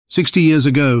60 years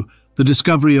ago, the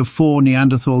discovery of 4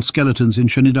 Neanderthal skeletons in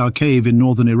Shanidar Cave in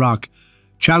northern Iraq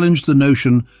challenged the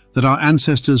notion that our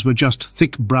ancestors were just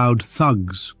thick-browed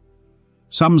thugs.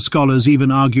 Some scholars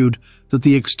even argued that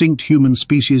the extinct human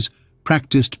species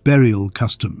practiced burial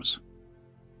customs.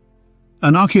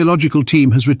 An archaeological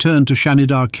team has returned to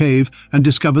Shanidar Cave and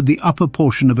discovered the upper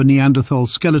portion of a Neanderthal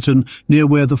skeleton near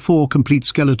where the 4 complete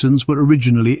skeletons were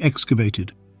originally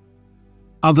excavated.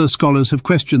 Other scholars have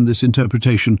questioned this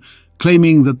interpretation,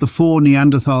 claiming that the 4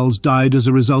 Neanderthals died as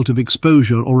a result of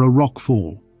exposure or a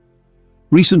rockfall.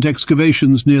 Recent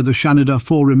excavations near the Shanidar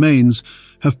 4 remains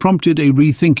have prompted a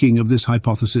rethinking of this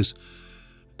hypothesis.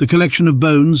 The collection of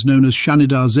bones, known as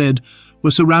Shanidar Zed, were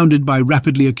surrounded by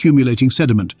rapidly accumulating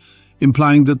sediment,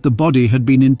 implying that the body had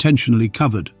been intentionally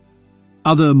covered.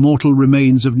 Other mortal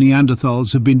remains of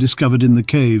Neanderthals have been discovered in the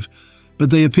cave, but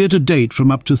they appear to date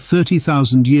from up to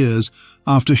 30,000 years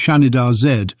after Shanidar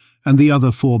Zed and the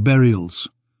other 4 burials.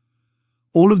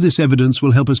 All of this evidence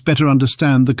will help us better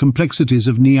understand the complexities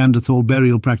of Neanderthal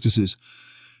burial practices.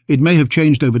 It may have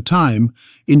changed over time,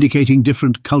 indicating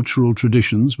different cultural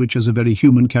traditions, which is a very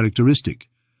human characteristic.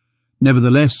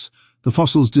 Nevertheless, the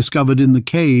fossils discovered in the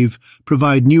cave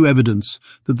provide new evidence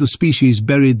that the species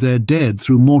buried their dead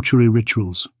through mortuary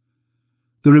rituals.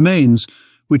 The remains,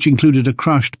 which included a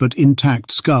crushed but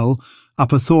intact skull,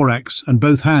 upper thorax and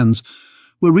both hands,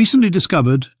 were recently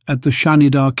discovered at the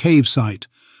Shanidar Cave site,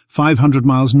 500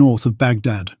 miles north of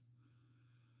Baghdad.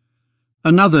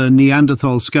 Another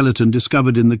Neanderthal skeleton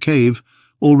discovered in the cave,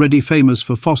 already famous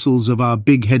for fossils of our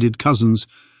big-headed cousins,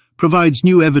 provides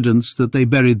new evidence that they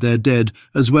buried their dead,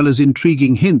 as well as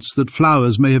intriguing hints that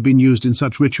flowers may have been used in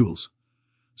such rituals.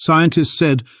 Scientists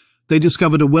said they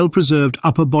discovered a well-preserved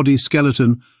upper body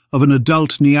skeleton of an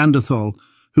adult Neanderthal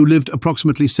who lived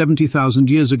approximately 70,000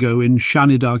 years ago in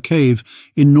Shanidar Cave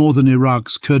in northern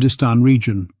Iraq's Kurdistan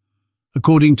region.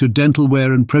 According to dental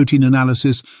wear and protein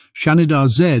analysis, Shanidar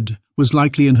Zed was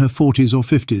likely in her 40s or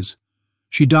 50s.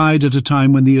 She died at a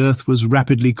time when the Earth was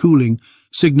rapidly cooling,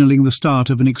 signaling the start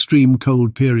of an extreme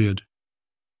cold period.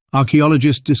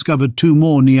 Archaeologists discovered 2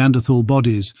 more Neanderthal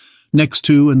bodies, next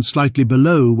to and slightly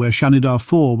below where Shanidar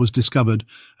 4 was discovered,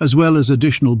 as well as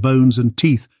additional bones and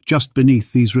teeth just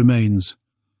beneath these remains.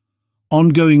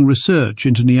 Ongoing research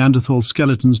into Neanderthal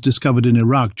skeletons discovered in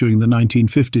Iraq during the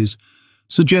 1950s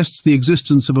suggests the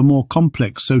existence of a more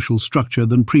complex social structure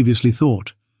than previously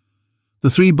thought. The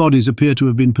 3 bodies appear to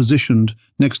have been positioned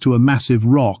next to a massive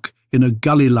rock in a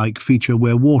gully-like feature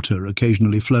where water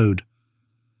occasionally flowed.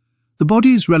 The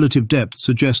bodies' relative depth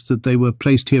suggests that they were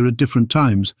placed here at different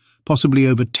times, possibly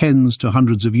over tens to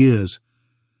hundreds of years.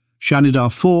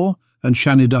 Shanidar 4 and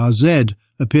Shanidar Zed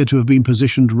appear to have been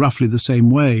positioned roughly the same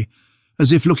way,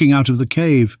 as if looking out of the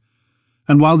cave,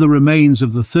 and while the remains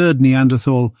of the 3rd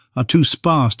Neanderthal are too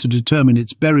sparse to determine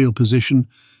its burial position,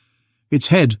 its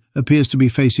head appears to be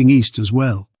facing east as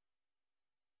well.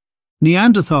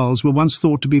 Neanderthals were once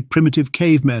thought to be primitive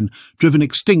cavemen, driven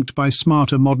extinct by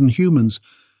smarter modern humans,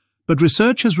 but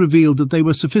research has revealed that they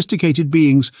were sophisticated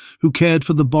beings who cared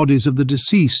for the bodies of the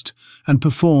deceased and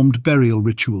performed burial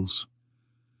rituals.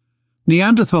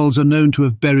 Neanderthals are known to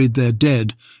have buried their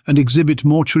dead and exhibit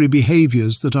mortuary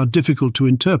behaviors that are difficult to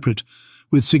interpret,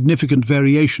 with significant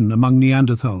variation among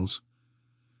Neanderthals.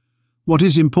 What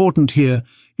is important here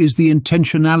is the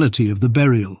intentionality of the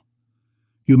burial.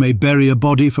 You may bury a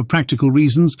body for practical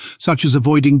reasons, such as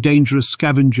avoiding dangerous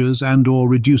scavengers and/or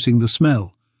reducing the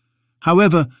smell.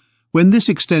 However, when this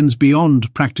extends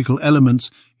beyond practical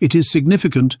elements, it is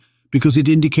significant because it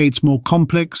indicates more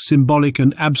complex, symbolic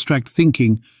and abstract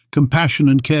thinking, compassion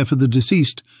and care for the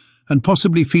deceased, and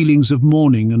possibly feelings of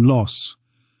mourning and loss.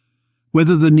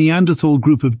 Whether the Neanderthal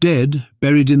group of dead,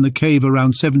 buried in the cave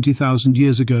around 70,000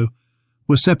 years ago,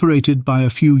 were separated by a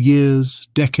few years,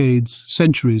 decades,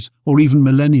 centuries, or even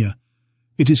millennia,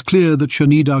 it is clear that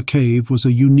Shanidar Cave was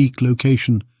a unique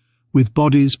location, with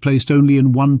bodies placed only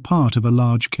in one part of a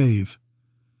large cave.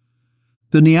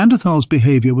 The Neanderthals'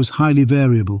 behavior was highly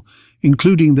variable,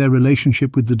 including their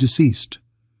relationship with the deceased.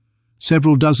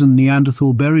 Several dozen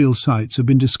Neanderthal burial sites have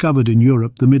been discovered in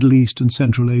Europe, the Middle East and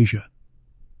Central Asia.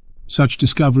 Such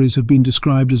discoveries have been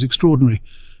described as extraordinary,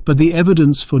 but the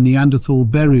evidence for Neanderthal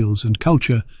burials and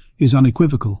culture is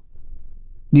unequivocal.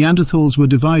 Neanderthals were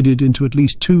divided into at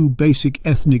least 2 basic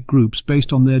ethnic groups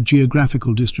based on their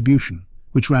geographical distribution,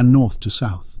 which ran north to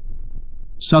south.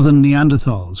 Southern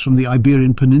Neanderthals from the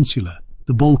Iberian Peninsula,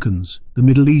 the Balkans, the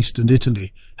Middle East and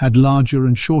Italy had larger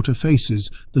and shorter faces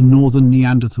than northern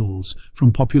Neanderthals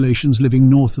from populations living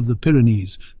north of the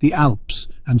Pyrenees, the Alps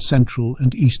and Central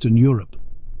and Eastern Europe.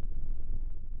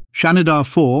 Shanidar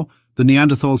 4, the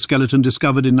Neanderthal skeleton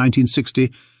discovered in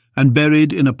 1960, and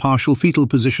buried in a partial fetal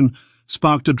position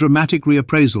sparked a dramatic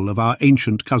reappraisal of our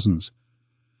ancient cousins.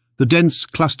 The dense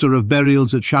cluster of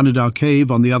burials at Shanidar Cave,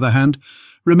 on the other hand,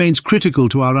 remains critical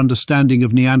to our understanding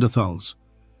of Neanderthals,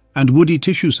 and woody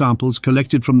tissue samples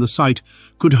collected from the site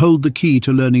could hold the key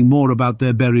to learning more about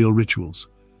their burial rituals.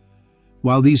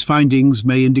 While these findings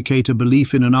may indicate a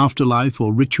belief in an afterlife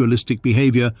or ritualistic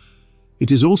behavior,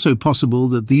 it is also possible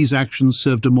that these actions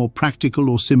served a more practical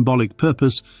or symbolic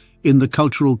purpose in the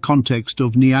cultural context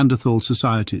of Neanderthal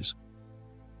societies.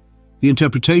 The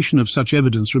interpretation of such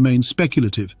evidence remains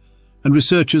speculative, and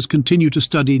researchers continue to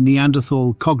study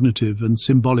Neanderthal cognitive and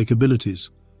symbolic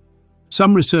abilities.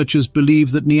 Some researchers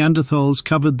believe that Neanderthals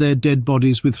covered their dead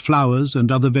bodies with flowers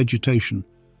and other vegetation.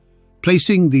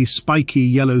 Placing the spiky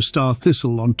yellow star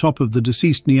thistle on top of the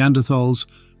deceased Neanderthals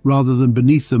rather than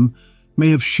beneath them may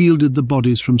have shielded the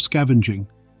bodies from scavenging.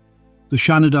 The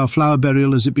Shanidar flower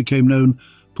burial, as it became known,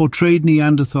 portrayed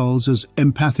Neanderthals as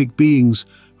empathic beings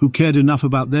who cared enough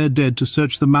about their dead to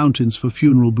search the mountains for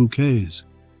funeral bouquets.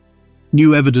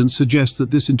 New evidence suggests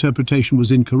that this interpretation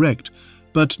was incorrect,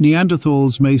 but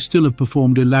Neanderthals may still have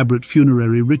performed elaborate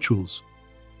funerary rituals.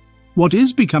 What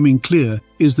is becoming clear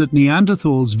is that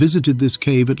Neanderthals visited this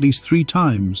cave at least 3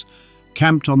 times,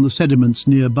 camped on the sediments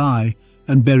nearby,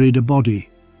 and buried a body.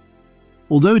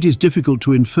 Although it is difficult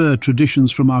to infer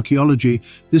traditions from archaeology,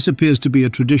 this appears to be a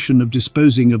tradition of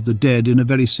disposing of the dead in a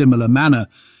very similar manner,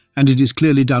 and it is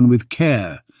clearly done with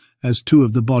care, as 2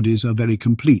 of the bodies are very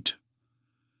complete.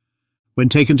 When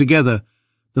taken together,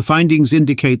 the findings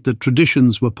indicate that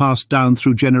traditions were passed down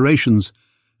through generations,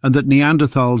 and that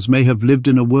Neanderthals may have lived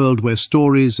in a world where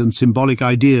stories and symbolic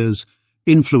ideas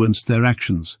influenced their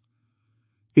actions.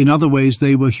 In other ways,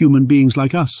 they were human beings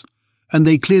like us, and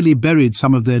they clearly buried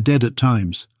some of their dead at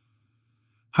times.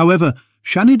 However,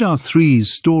 Shanidar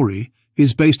Z's story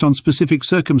is based on specific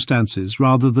circumstances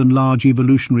rather than large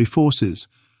evolutionary forces.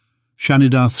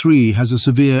 Shanidar Z has a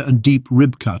severe and deep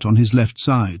rib cut on his left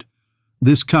side.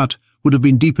 This cut would have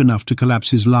been deep enough to collapse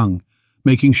his lung,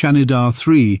 making Shanidar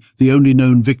Z the only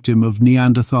known victim of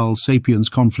Neanderthal-sapiens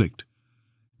conflict.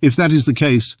 If that is the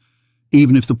case,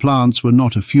 even if the plants were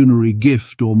not a funerary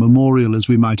gift or memorial as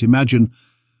we might imagine,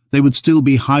 they would still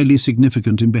be highly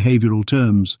significant in behavioral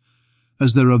terms,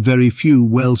 as there are very few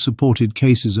well-supported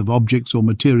cases of objects or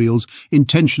materials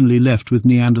intentionally left with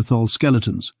Neanderthal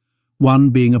skeletons,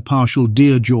 one being a partial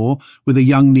deer jaw with a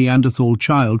young Neanderthal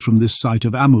child from this site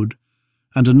of Amud,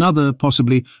 and another,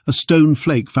 possibly, a stone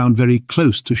flake found very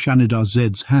close to Shanidar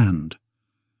Zed's hand.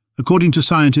 According to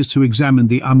scientists who examined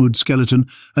the Amud skeleton,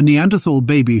 a Neanderthal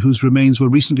baby whose remains were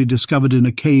recently discovered in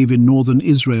a cave in northern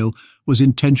Israel was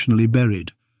intentionally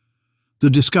buried. The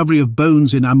discovery of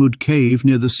bones in Amud Cave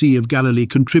near the Sea of Galilee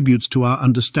contributes to our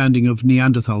understanding of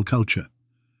Neanderthal culture.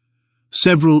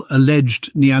 Several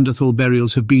alleged Neanderthal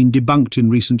burials have been debunked in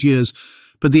recent years,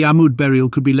 but the Amud burial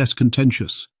could be less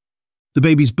contentious. The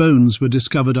baby's bones were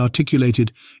discovered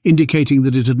articulated, indicating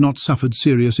that it had not suffered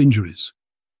serious injuries.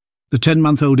 The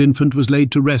 10-month-old infant was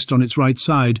laid to rest on its right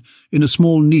side in a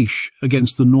small niche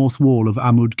against the north wall of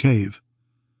Amud Cave.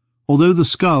 Although the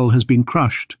skull has been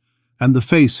crushed and the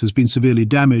face has been severely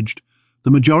damaged,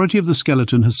 the majority of the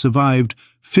skeleton has survived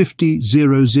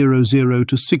 50,000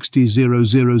 to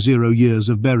 60,000 years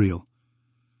of burial.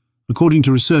 According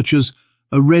to researchers,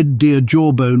 a red deer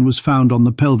jawbone was found on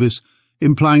the pelvis,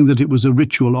 implying that it was a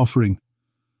ritual offering.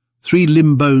 3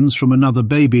 limb bones from another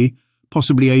baby,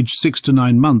 possibly aged 6 to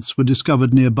 9 months, were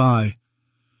discovered nearby.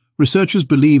 Researchers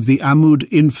believe the Amud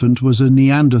infant was a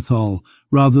Neanderthal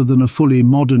rather than a fully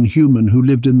modern human who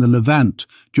lived in the Levant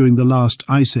during the last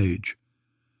ice age.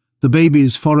 The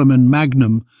baby's foramen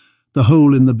magnum, the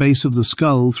hole in the base of the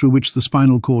skull through which the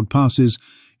spinal cord passes,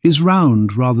 is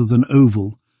round rather than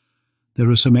oval. There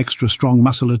are some extra strong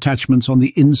muscle attachments on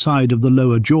the inside of the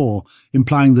lower jaw,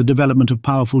 implying the development of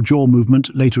powerful jaw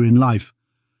movement later in life.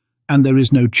 And there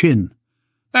is no chin.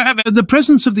 The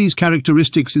presence of these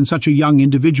characteristics in such a young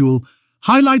individual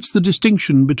highlights the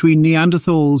distinction between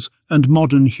Neanderthals and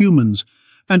modern humans,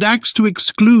 and acts to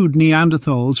exclude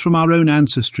Neanderthals from our own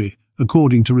ancestry,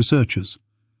 according to researchers.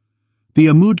 The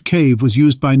Amud Cave was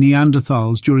used by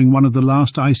Neanderthals during one of the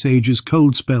last Ice Age's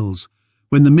cold spells,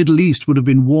 when the Middle East would have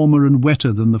been warmer and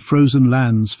wetter than the frozen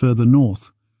lands further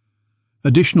north.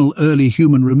 Additional early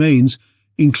human remains,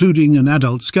 including an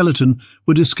adult skeleton,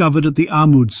 were discovered at the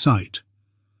Amud site.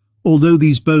 Although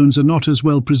these bones are not as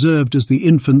well preserved as the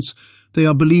infant's, they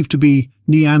are believed to be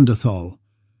Neanderthal.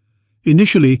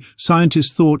 Initially,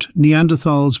 scientists thought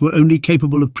Neanderthals were only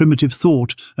capable of primitive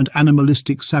thought and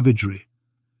animalistic savagery.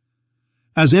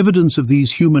 As evidence of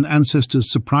these human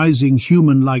ancestors' surprising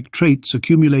human-like traits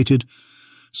accumulated,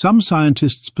 some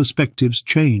scientists' perspectives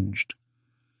changed.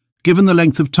 Given the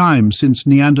length of time since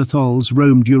Neanderthals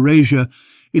roamed Eurasia,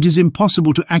 it is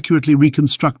impossible to accurately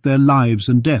reconstruct their lives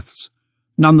and deaths.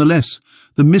 Nonetheless,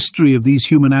 the mystery of these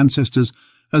human ancestors,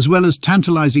 as well as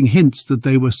tantalizing hints that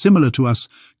they were similar to us,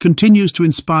 continues to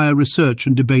inspire research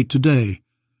and debate today.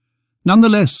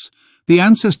 Nonetheless, the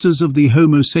ancestors of the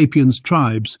Homo sapiens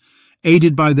tribes,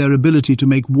 aided by their ability to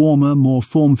make warmer, more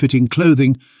form-fitting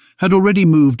clothing, had already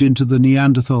moved into the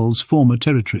Neanderthals' former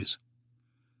territories.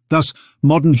 Thus,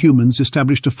 modern humans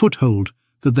established a foothold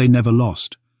that they never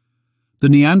lost. The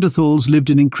Neanderthals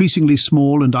lived in increasingly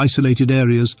small and isolated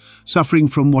areas, suffering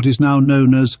from what is now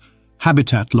known as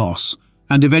habitat loss,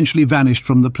 and eventually vanished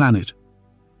from the planet.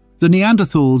 The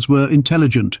Neanderthals were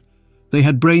intelligent. They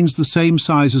had brains the same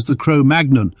size as the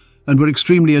Cro-Magnon and were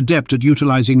extremely adept at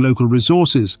utilizing local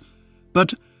resources,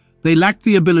 but they lacked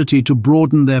the ability to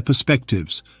broaden their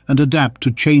perspectives and adapt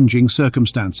to changing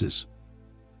circumstances.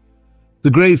 The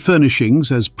grave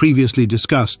furnishings, as previously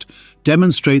discussed,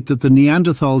 demonstrate that the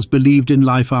Neanderthals believed in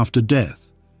life after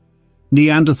death.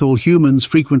 Neanderthal humans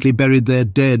frequently buried their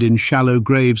dead in shallow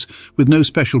graves with no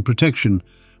special protection,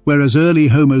 whereas early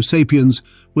Homo sapiens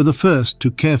were the first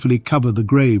to carefully cover the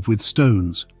grave with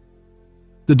stones.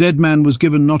 The dead man was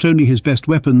given not only his best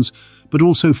weapons, but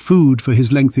also food for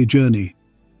his lengthy journey.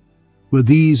 Were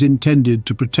these intended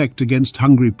to protect against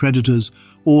hungry predators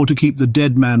or to keep the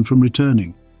dead man from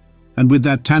returning? And with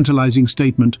that tantalizing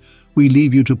statement, we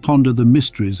leave you to ponder the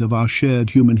mysteries of our shared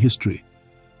human history.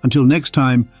 Until next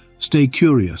time, stay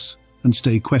curious and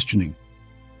stay questioning.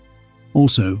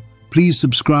 Also, please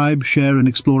subscribe, share and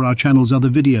explore our channel's other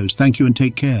videos. Thank you and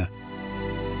take care.